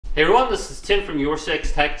Hey everyone, this is Tim from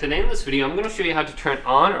YourSixTech. Today in this video I'm going to show you how to turn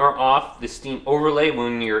on or off the Steam overlay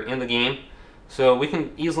when you're in the game. So we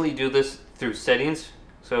can easily do this through settings.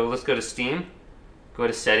 So let's go to Steam, go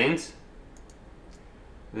to settings,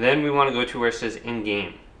 then we want to go to where it says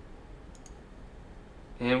in-game.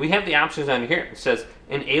 And we have the options on here. It says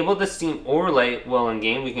enable the Steam overlay while in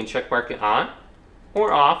game. We can check mark it on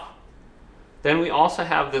or off. Then we also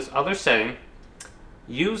have this other setting,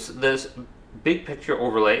 use this big picture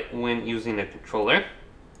overlay when using a controller.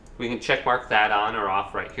 We can check mark that on or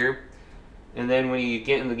off right here. And then when you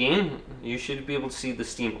get in the game, you should be able to see the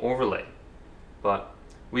Steam overlay. But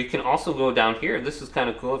we can also go down here. This is kind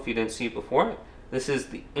of cool if you didn't see it before. This is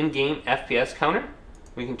the in-game FPS counter.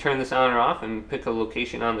 We can turn this on or off and pick a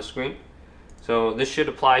location on the screen. So this should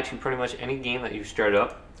apply to pretty much any game that you start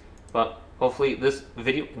up. But hopefully this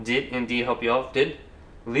video did indeed help you out. If it did,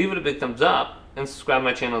 leave it a big thumbs up and subscribe to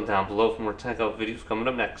my channel down below for more tech out videos coming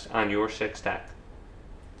up next on YourSixTech.